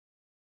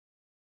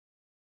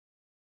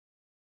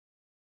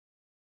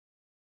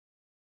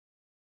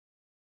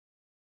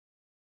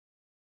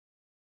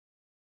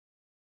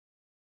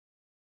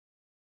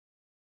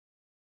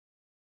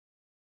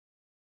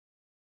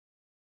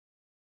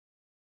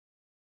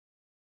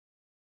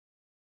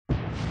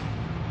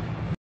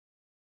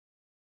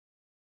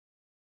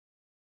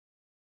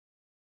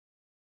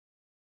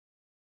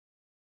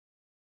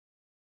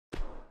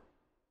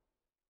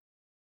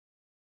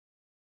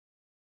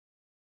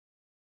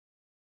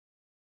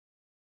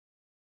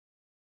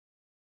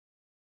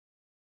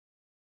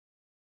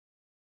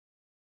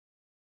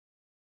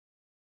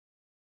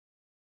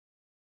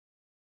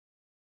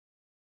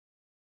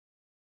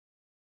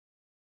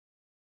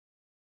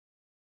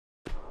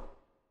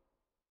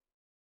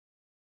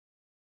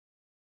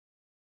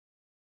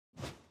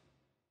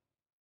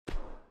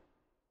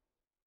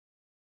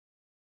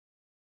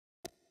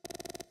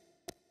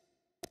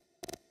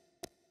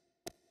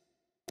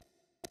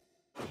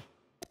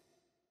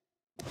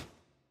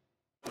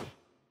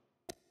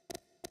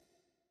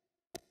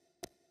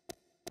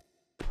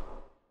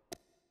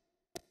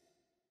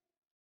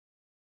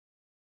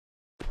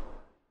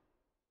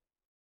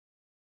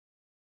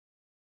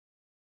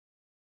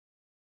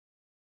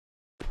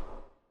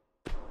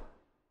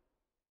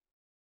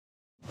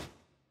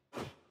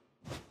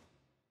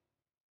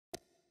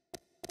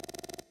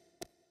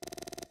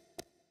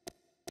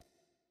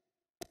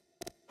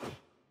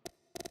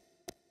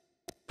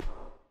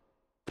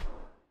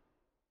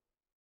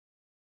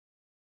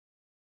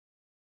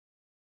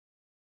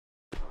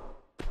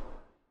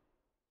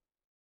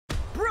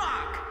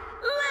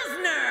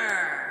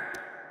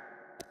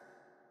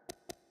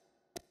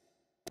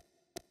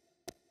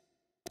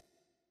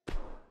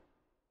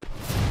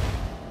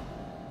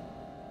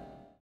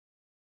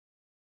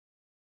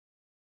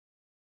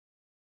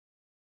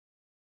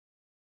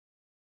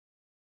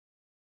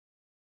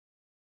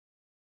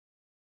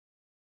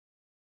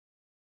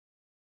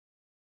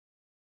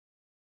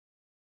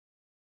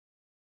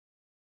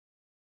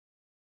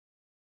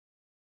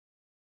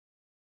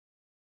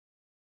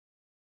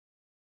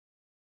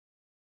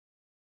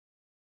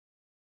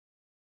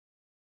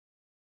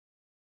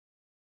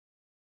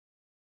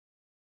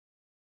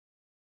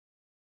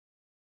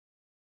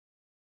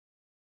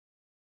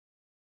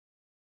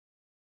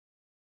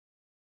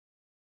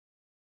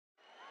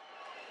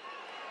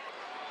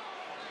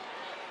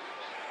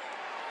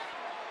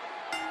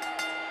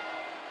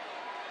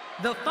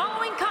The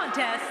following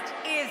contest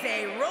is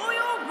a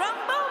Royal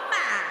Rumble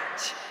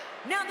match.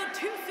 Now the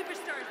two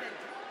superstars that...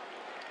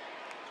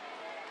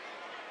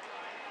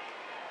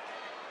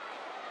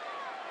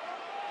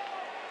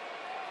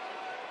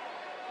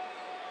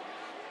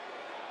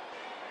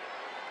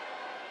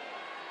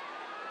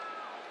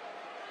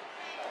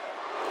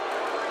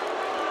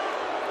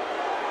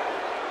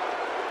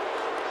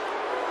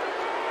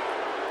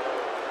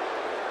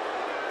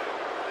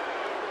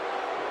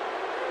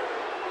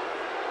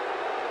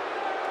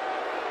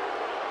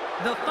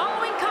 The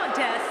following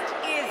contest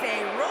is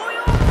a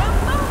Royal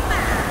Rumble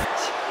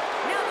match.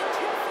 Now the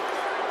two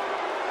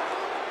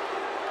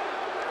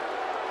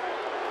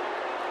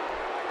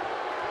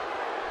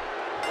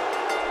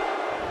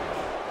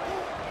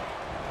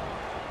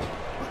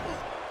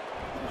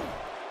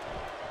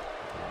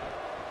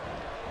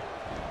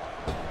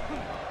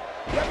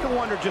You have to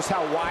wonder just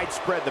how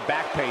widespread the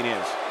back pain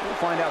is. We'll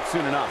find out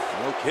soon enough.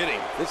 No kidding.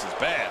 This is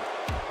bad.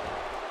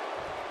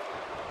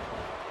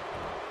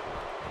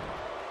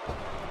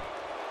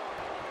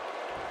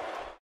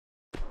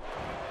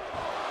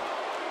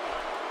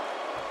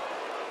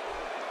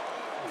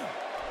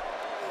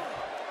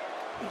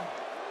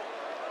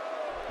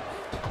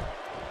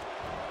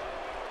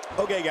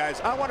 Okay, guys,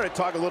 I wanted to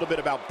talk a little bit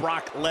about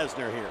Brock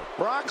Lesnar here.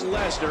 Brock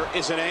Lesnar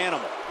is an animal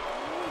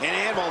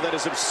that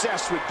is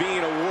obsessed with being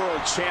a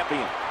world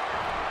champion.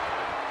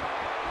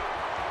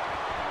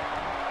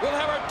 We'll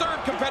have our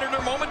third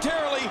competitor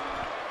momentarily.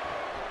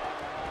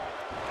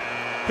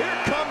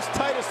 Here comes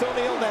Titus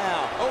O'Neil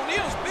now.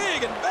 O'Neil's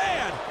big and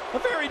bad. A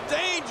very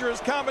dangerous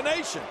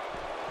combination.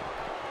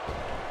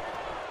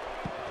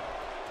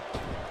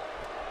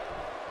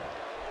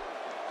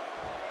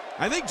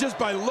 I think just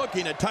by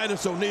looking at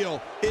Titus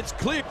O'Neil, it's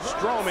clear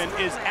Strowman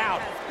is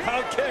out.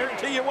 I'll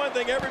guarantee you one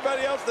thing,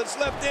 everybody else that's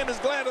left in is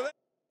glad of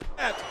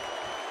that.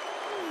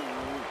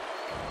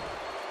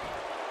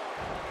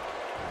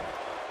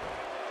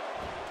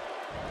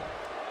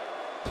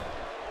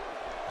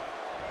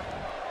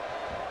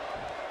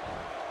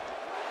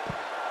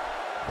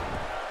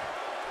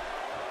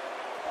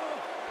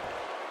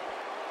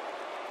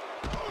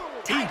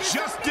 He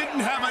just didn't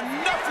have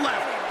enough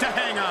left to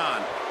hang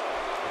on.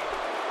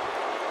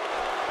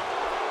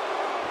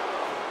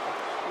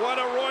 What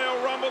a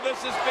Royal Rumble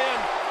this has been.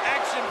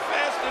 Action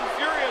fast and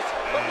furious,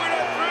 but we're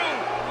not through.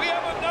 We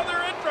have another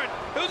entrant.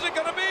 Who's it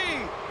gonna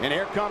be? And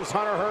here comes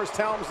Hunter Hearst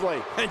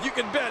Helmsley. And you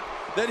can bet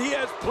that he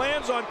has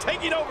plans on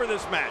taking over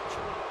this match.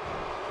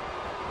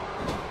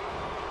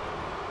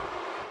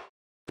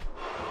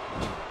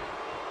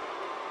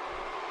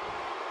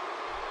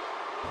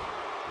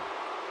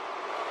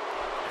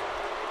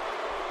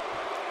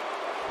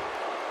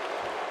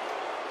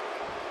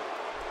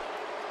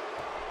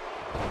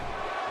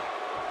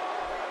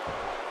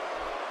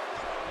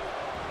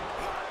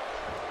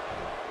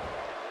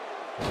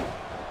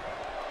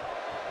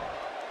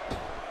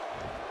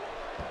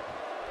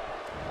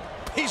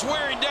 He's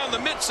wearing down the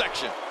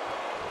midsection.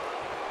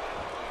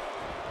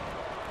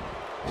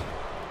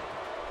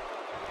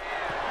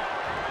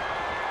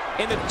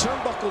 And the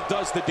turnbuckle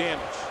does the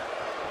damage.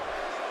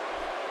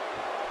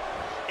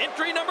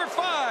 Entry number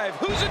 5.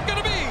 Who's it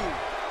gonna be?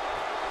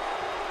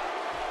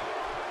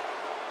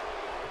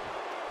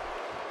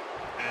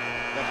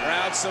 The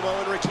proud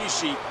Samoan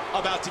Rikishi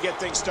about to get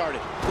things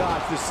started.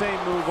 God, it's the same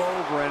move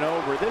over and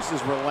over. This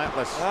is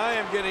relentless. I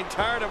am getting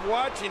tired of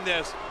watching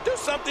this. Do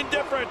something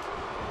different.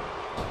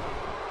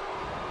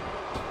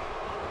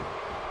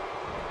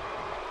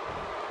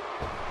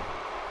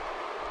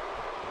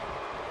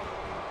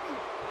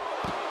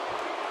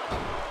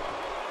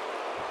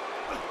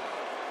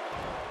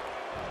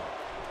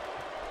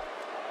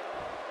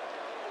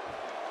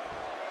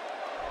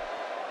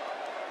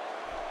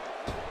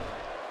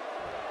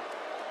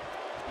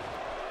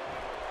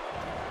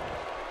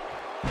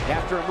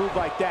 After a move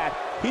like that,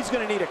 he's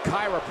going to need a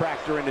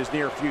chiropractor in his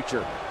near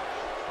future.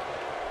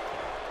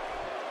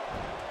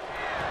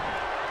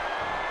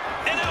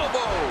 An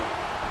elbow.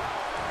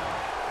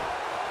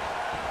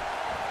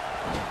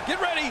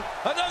 Get ready.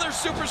 Another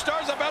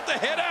superstar's about to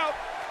head out.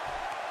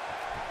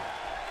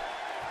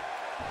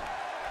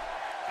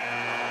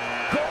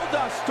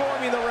 Goldust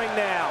storming the ring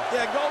now.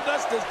 Yeah,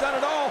 Goldust has done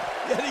it all,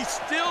 yet he's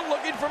still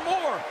looking for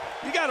more.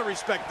 You got to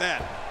respect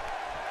that.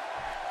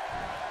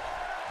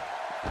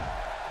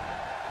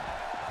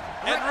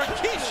 And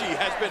Rikishi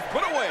has been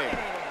put away.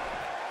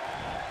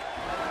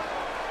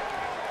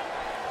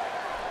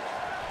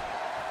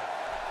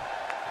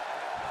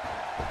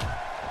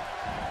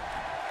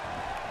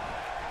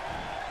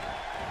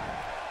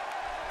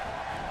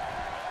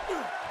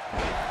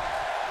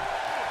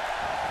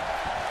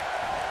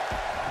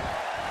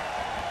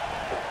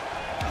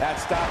 That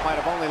stop might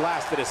have only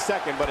lasted a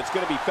second, but it's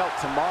going to be felt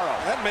tomorrow.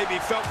 That may be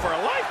felt for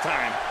a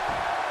lifetime.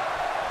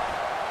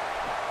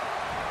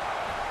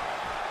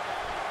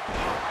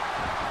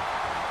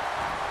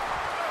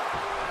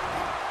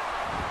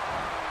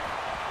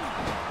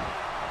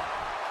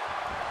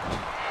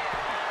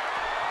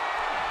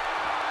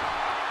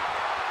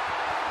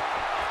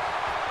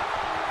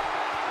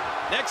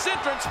 Next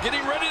entrance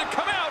getting ready to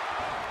come out.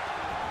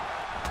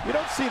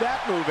 see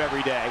that move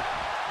every day.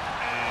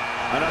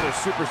 Another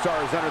superstar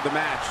has entered the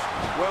match.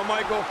 Well,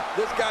 Michael,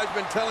 this guy's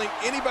been telling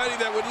anybody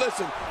that would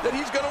listen that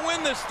he's going to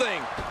win this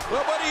thing.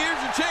 Well, buddy, here's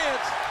your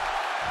chance.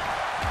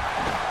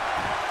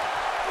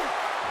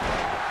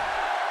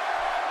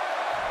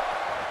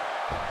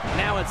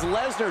 Now it's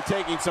Lesnar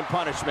taking some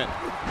punishment.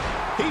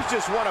 He's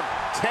just one of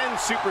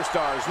 10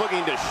 superstars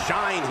looking to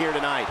shine here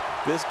tonight.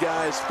 This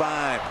guy's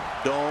fine.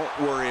 Don't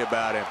worry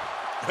about him.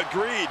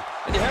 Agreed.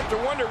 And you have to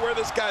wonder where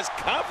this guy's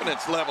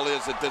confidence level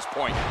is at this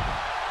point.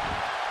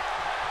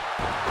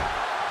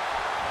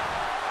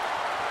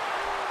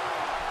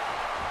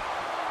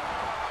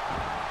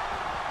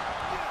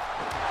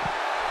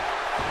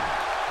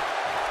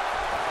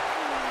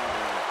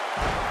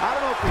 I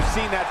don't know if we've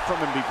seen that from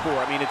him before.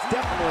 I mean, it's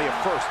definitely a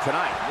first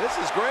tonight. This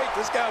is great.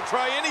 This guy will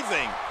try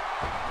anything.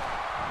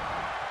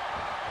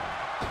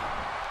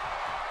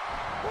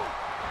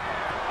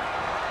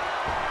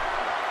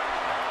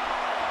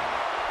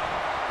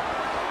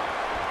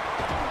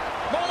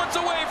 Moments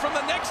away from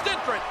the next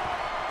entrant.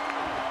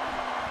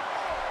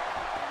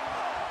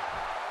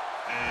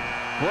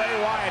 Bray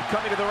Wyatt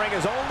coming to the ring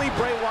as only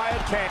Bray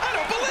Wyatt can. I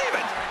don't believe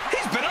it.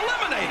 He's been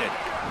eliminated.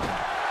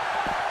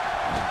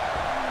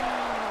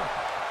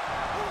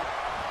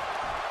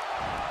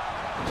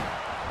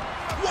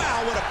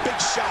 Wow, what a big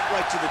shot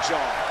right to the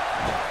jaw.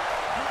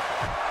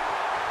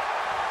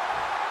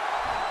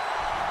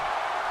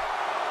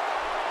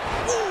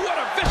 Ooh, what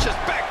a vicious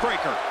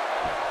backbreaker.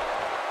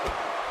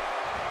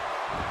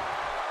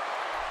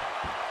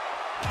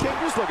 King,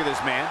 just look at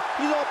this man.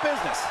 He's all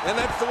business. And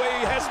that's the way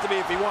he has to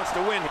be if he wants to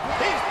win.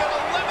 He's been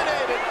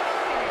eliminated.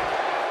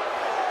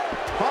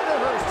 Hunter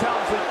Hearst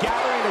Helmsley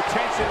gathering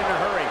attention in a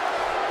hurry.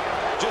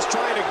 Just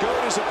trying to goad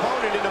his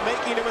opponent into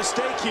making a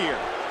mistake here.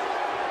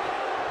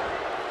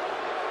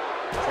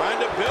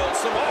 Trying to build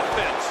some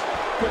offense.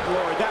 Good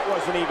Lord, that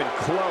wasn't even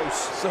close.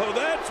 So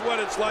that's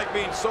what it's like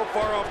being so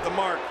far off the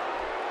mark.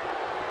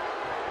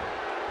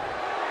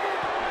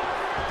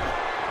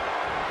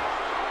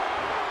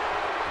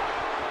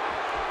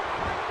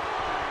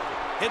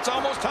 It's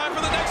almost time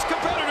for the next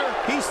competitor.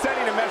 He's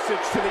sending a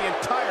message to the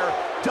entire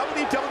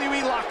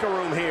WWE locker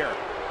room here.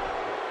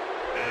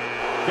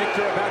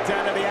 Victor about to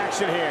enter the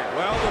action here.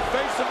 Well, the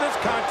face of this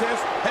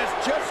contest has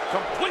just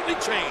completely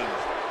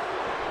changed.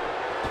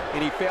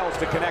 And he fails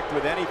to connect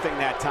with anything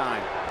that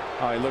time.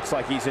 Oh, he looks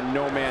like he's in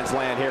no man's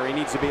land here. He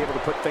needs to be able to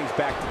put things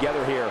back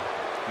together here.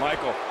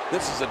 Michael,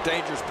 this is a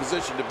dangerous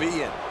position to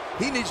be in.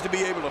 He needs to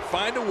be able to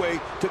find a way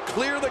to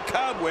clear the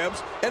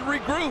cobwebs and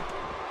regroup.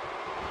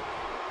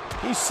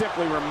 He's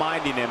simply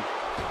reminding him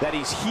that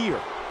he's here.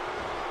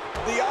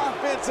 The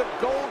offense of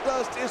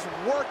Goldust is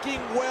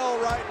working well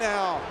right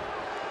now.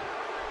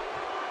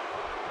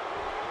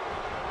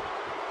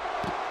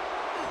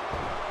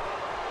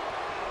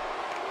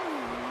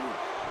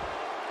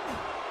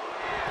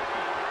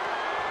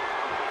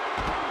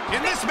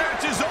 And this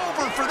match is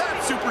over for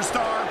that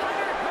superstar.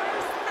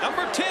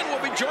 Number 10 will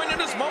be joining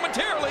us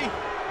momentarily.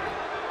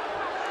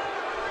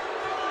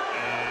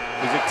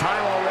 Is it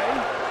time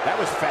already? That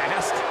was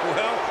fast.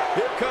 Well,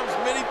 here comes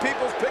many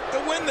people's pick to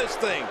win this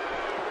thing.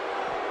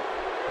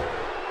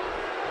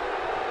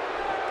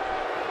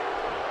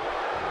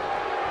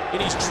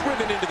 And he's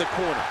driven into the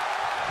corner.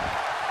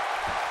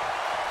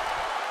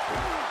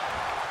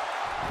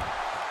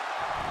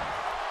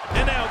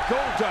 And now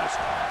Goldust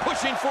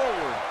pushing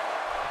forward.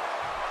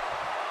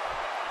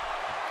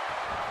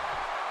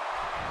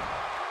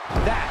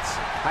 That's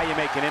how you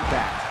make an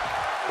impact.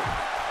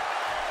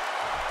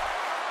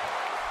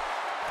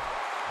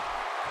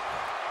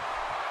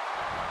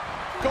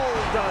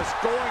 Goldust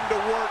going to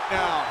work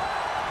now.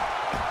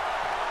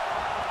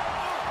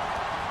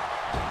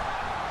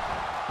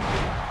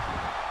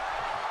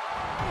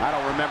 I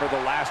don't remember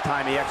the last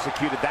time he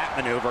executed that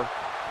maneuver.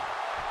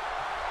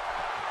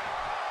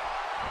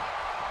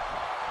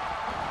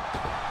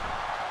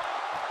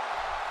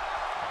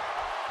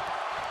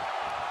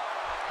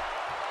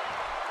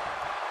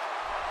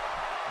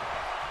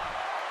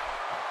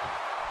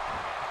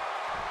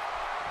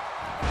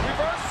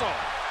 Reversal.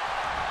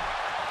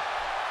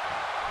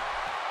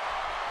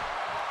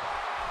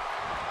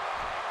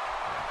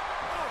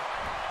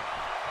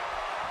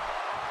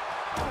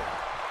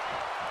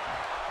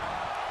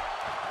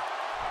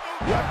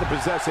 You have to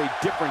possess a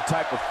different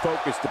type of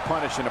focus to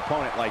punish an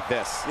opponent like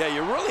this. Yeah,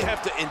 you really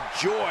have to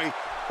enjoy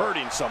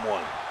hurting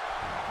someone.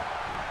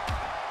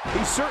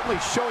 He's certainly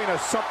showing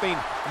us something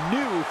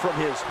new from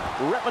his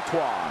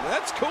repertoire.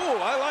 That's cool.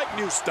 I like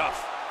new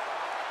stuff.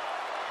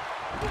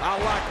 I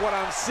like what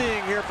I'm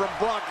seeing here from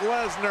Brock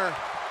Lesnar.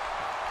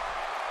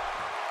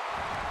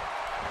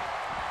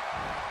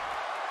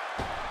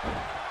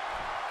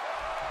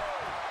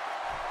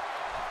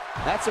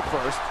 That's a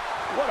first.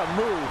 What a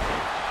move.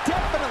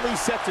 Definitely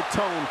sets a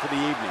tone for the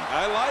evening.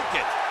 I like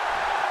it.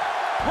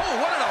 Oh,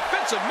 what an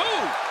offensive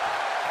move.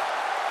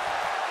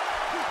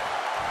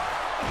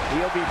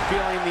 He'll be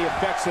feeling the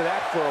effects of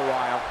that for a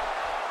while.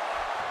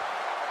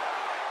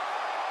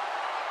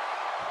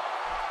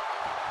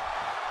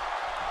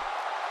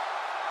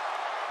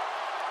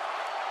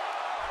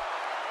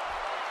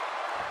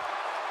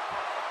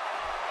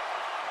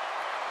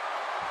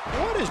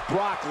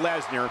 Brock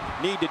Lesnar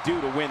need to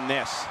do to win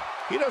this?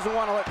 He doesn't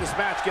want to let this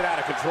match get out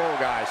of control,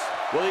 guys.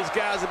 Well, these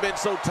guys have been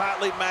so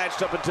tightly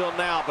matched up until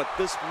now, but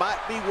this might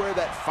be where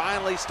that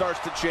finally starts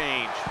to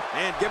change.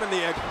 And given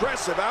the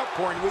aggressive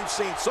outpouring we've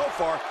seen so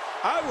far,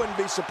 I wouldn't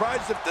be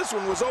surprised if this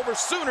one was over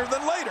sooner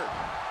than later.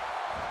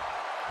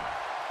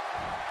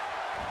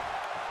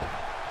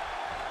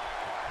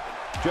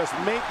 Just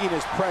making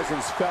his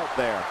presence felt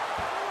there.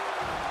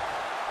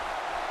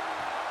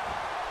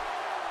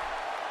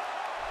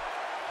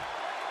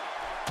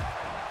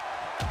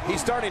 He's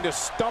starting to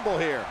stumble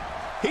here.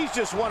 He's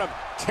just one of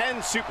 10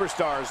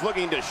 superstars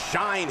looking to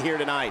shine here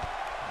tonight.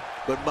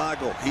 But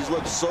Michael, he's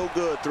looked so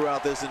good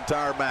throughout this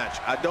entire match.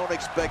 I don't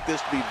expect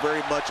this to be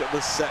very much of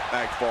a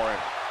setback for him.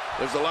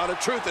 There's a lot of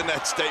truth in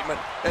that statement,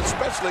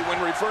 especially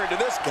when referring to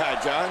this guy,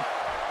 John.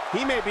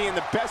 He may be in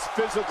the best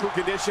physical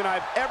condition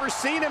I've ever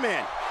seen him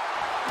in.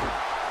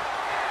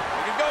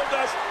 Look at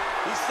Goldust.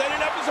 He's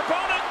setting up his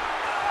opponent.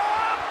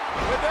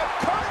 With a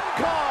curtain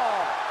call.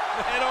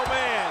 Man, oh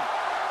man.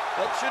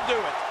 That should do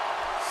it.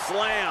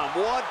 Slam.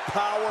 What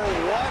power,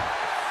 what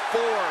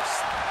force.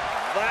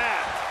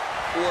 That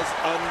was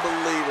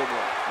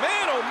unbelievable.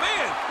 Man, oh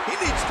man. He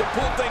needs to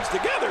pull things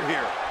together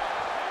here.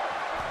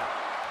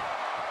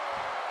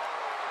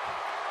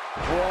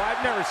 Well,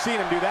 I've never seen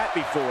him do that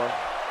before.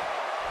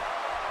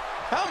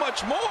 How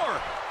much more?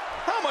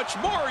 How much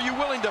more are you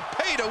willing to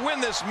pay to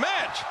win this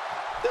match?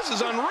 This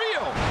is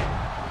unreal.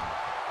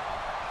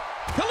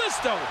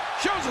 Kalisto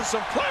shows us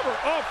some clever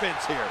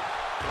offense here.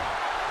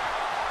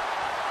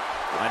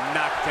 A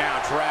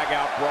knockdown,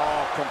 drag-out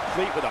brawl,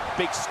 complete with a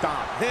big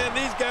stomp. And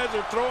these guys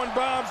are throwing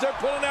bombs. They're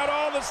pulling out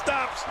all the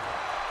stops.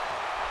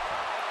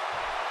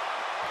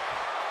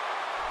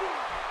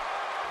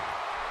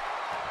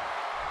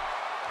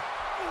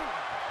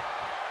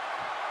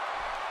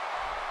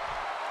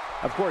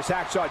 Of course,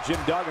 Hacksaw Jim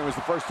Duggan was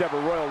the first ever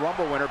Royal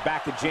Rumble winner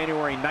back in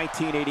January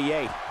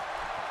 1988.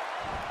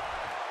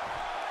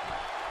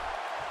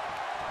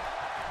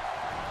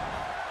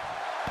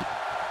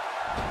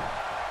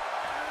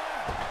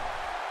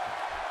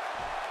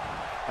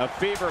 A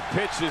fever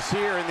pitch is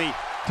here in the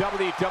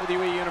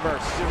WWE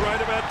Universe. You're right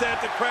about that.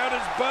 The crowd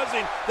is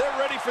buzzing. They're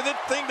ready for this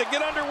thing to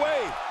get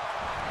underway.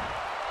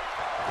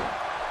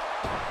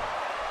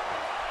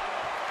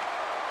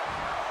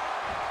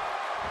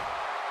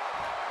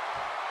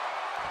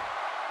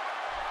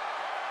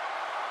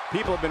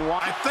 People have been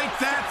watching. I think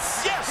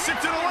that's, yes,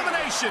 it's an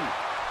elimination.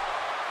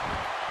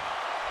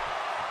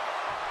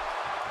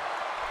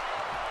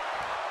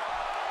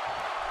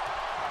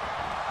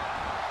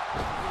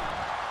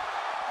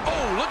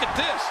 Oh, look at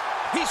this.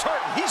 He's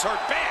hurt. He's hurt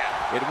bad.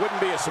 It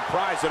wouldn't be a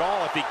surprise at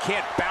all if he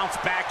can't bounce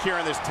back here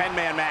in this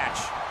 10-man match.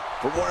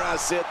 From where I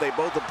sit, they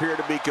both appear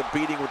to be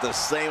competing with the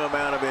same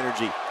amount of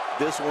energy.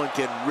 This one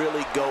can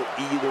really go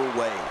either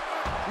way.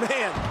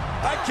 Man,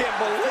 I can't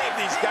believe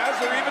these guys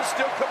are even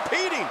still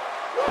competing.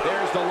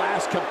 There's the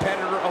last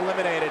competitor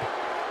eliminated.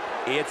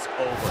 It's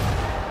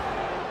over.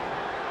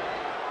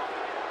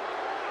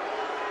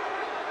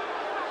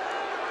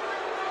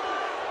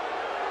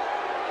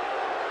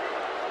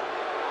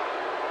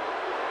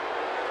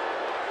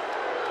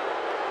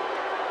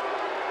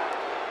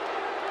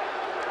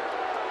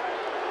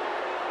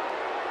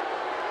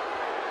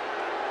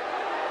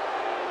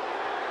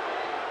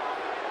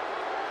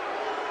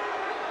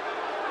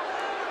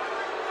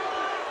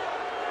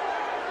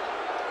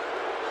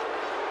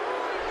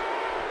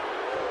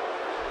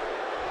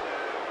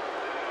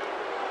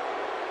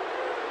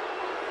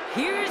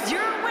 Here's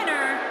your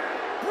winner,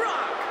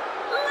 Brock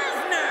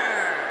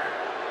Lesnar.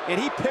 And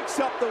he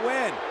picks up the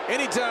win.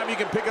 Anytime you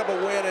can pick up a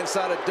win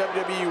inside a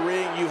WWE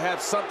ring, you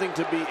have something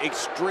to be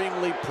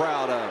extremely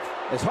proud of.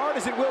 As hard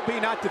as it will be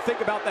not to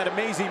think about that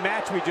amazing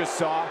match we just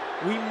saw,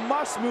 we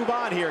must move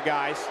on here,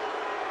 guys.